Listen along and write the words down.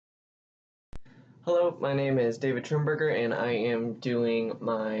Hello, my name is David Trimberger, and I am doing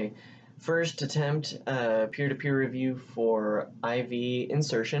my first attempt peer-to-peer review for IV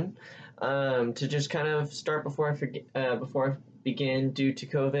insertion. To just kind of start before I begin, due to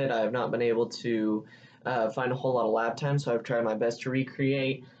COVID, I have not been able to find a whole lot of lab time, so I've tried my best to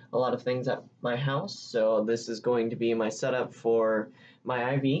recreate a lot of things at my house. So this is going to be my setup for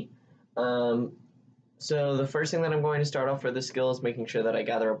my IV. So the first thing that I'm going to start off for this skill is making sure that I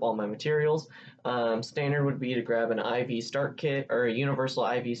gather up all my materials. Standard would be to grab an IV start kit or a universal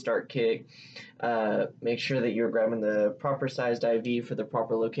IV start kit. Make sure that you're grabbing the proper sized IV for the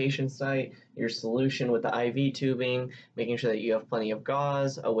proper location site, your solution with the IV tubing, making sure that you have plenty of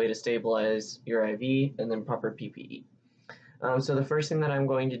gauze, a way to stabilize your IV, and then proper PPE. So the first thing that I'm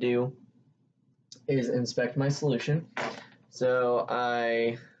going to do is inspect my solution. So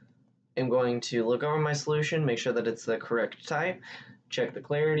I am going to look over my solution, make sure that it's the correct type, check the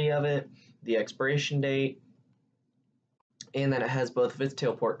clarity of it, the expiration date, and that it has both of its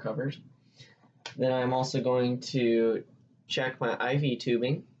tail port covers. Then I'm also going to check my IV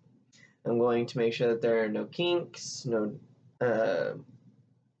tubing. I'm going to make sure that there are no kinks, no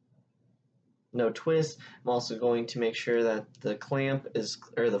twists. I'm also going to make sure that the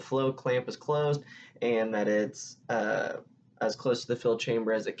flow clamp is closed and that it's as close to the fill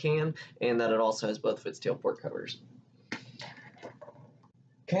chamber as it can, and that it also has both of its tail port covers.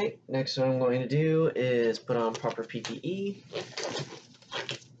 Okay, next what I'm going to do is put on proper PPE.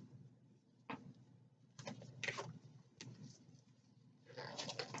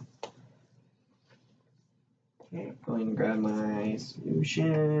 Okay, I'm going to grab my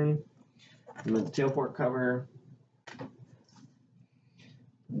solution, remove the tail port cover,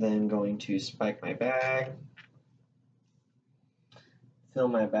 then going to spike my bag, fill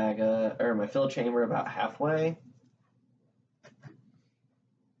my bag up, or my fill chamber about halfway.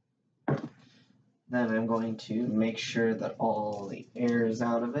 Then I'm going to make sure that all the air is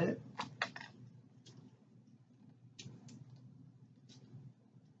out of it.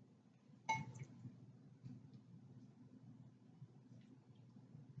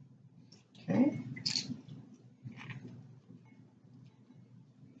 Okay.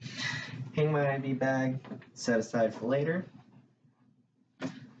 Hang my IV bag, set aside for later.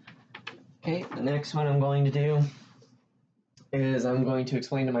 Okay, the next one I'm going to do is I'm going to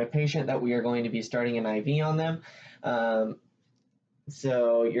explain to my patient that we are going to be starting an IV on them.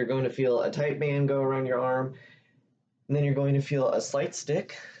 So you're going to feel a tight band go around your arm, and then you're going to feel a slight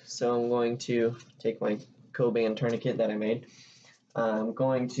stick. So I'm going to take my co-band tourniquet that I made. I'm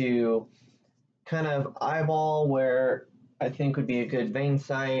going to kind of eyeball where I think would be a good vein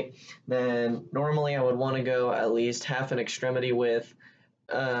site. Then normally I would want to go at least half an extremity width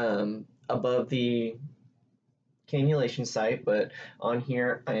above the cannulation site, but on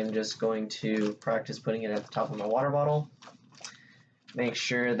here I am just going to practice putting it at the top of my water bottle. Make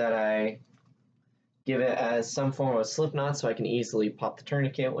sure that I give it as some form of slip knot so I can easily pop the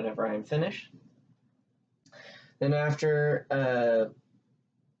tourniquet whenever I'm finished. Then after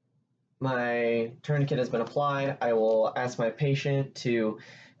my tourniquet has been applied, I will ask my patient to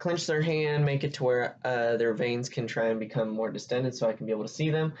clench their hand, make it to where their veins can try and become more distended so I can be able to see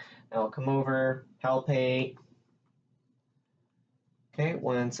them. I'll come over, palpate. Okay,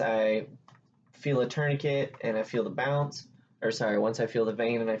 once I feel a tourniquet and I feel the bounce, once I feel the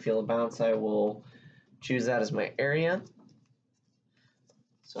vein and I feel the bounce, I will choose that as my area.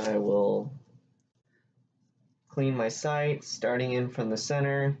 So I will clean my site, starting in from the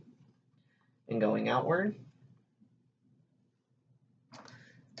center and going outward.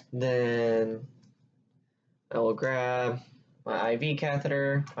 Then I will grab my IV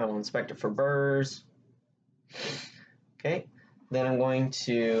catheter, I will inspect it for burrs. Okay, then I'm going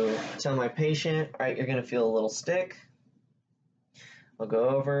to tell my patient, all right, you're going to feel a little stick. I'll go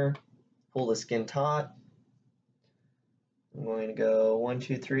over, pull the skin taut. I'm going to go 1,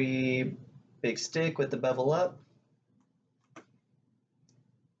 2, 3, big stick with the bevel up.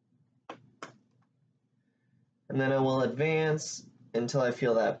 And then I will advance until I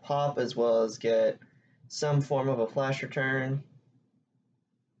feel that pop, as well as get some form of a flash return.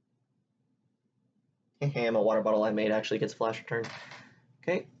 My water bottle I made actually gets flash return.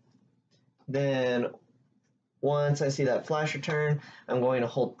 Okay. Then once I see that flash return, I'm going to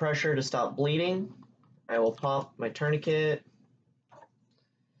hold pressure to stop bleeding. I will pop my tourniquet.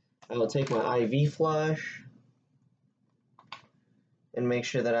 I will take my IV flush and make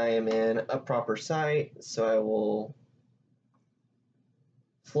sure that I am in a proper site. So I will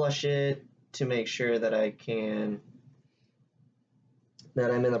flush it to make sure that I'm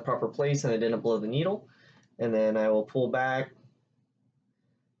in the proper place and I didn't blow the needle. And then I will pull back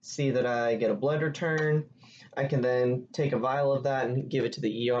see that I get a blood return. I can then take a vial of that and give it to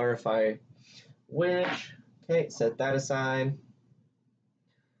the ER if I wish. Okay, set that aside.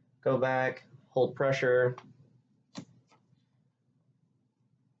 Go back, hold pressure.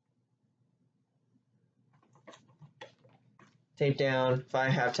 Tape down. If I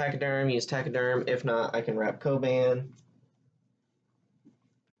have tachyderm, use tachyderm. If not, I can wrap Coban.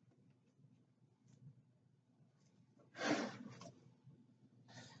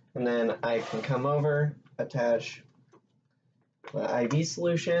 And then I can come over, attach my IV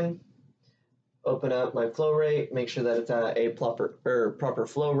solution, open up my flow rate, make sure that it's at a proper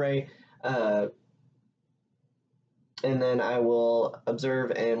flow rate, and then I will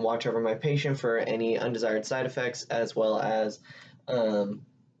observe and watch over my patient for any undesired side effects, as well as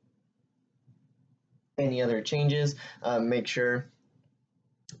any other changes. Make sure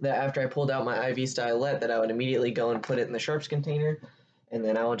that after I pulled out my IV stylet that I would immediately go and put it in the sharps container, and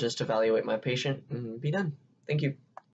then I will just evaluate my patient and be done. Thank you.